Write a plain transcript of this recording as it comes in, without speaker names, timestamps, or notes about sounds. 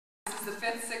is the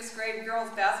 5th, 6th grade girls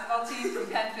basketball team from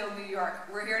Penfield, New York.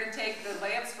 We're here to take the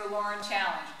Layups for Lauren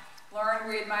challenge. Lauren,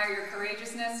 we admire your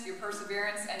courageousness, your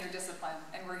perseverance, and your discipline,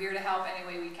 and we're here to help any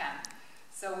way we can.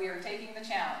 So we are taking the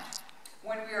challenge.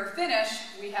 When we are finished,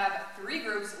 we have 3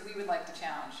 groups we would like to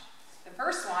challenge. The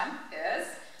first one is...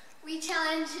 We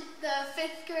challenge the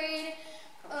 5th grade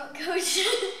Coach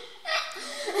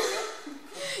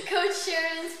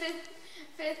Sharon's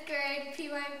 5th grade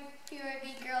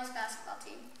PYB girls basketball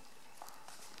team.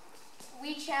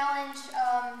 We challenge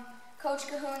Coach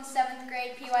Cahoon's 7th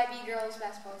grade PYB girls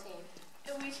basketball team.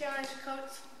 And we challenge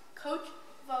Coach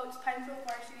Vote's Penfield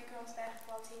varsity girls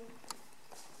basketball team.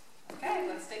 Okay,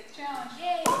 let's take the challenge.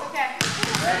 Yay! Okay.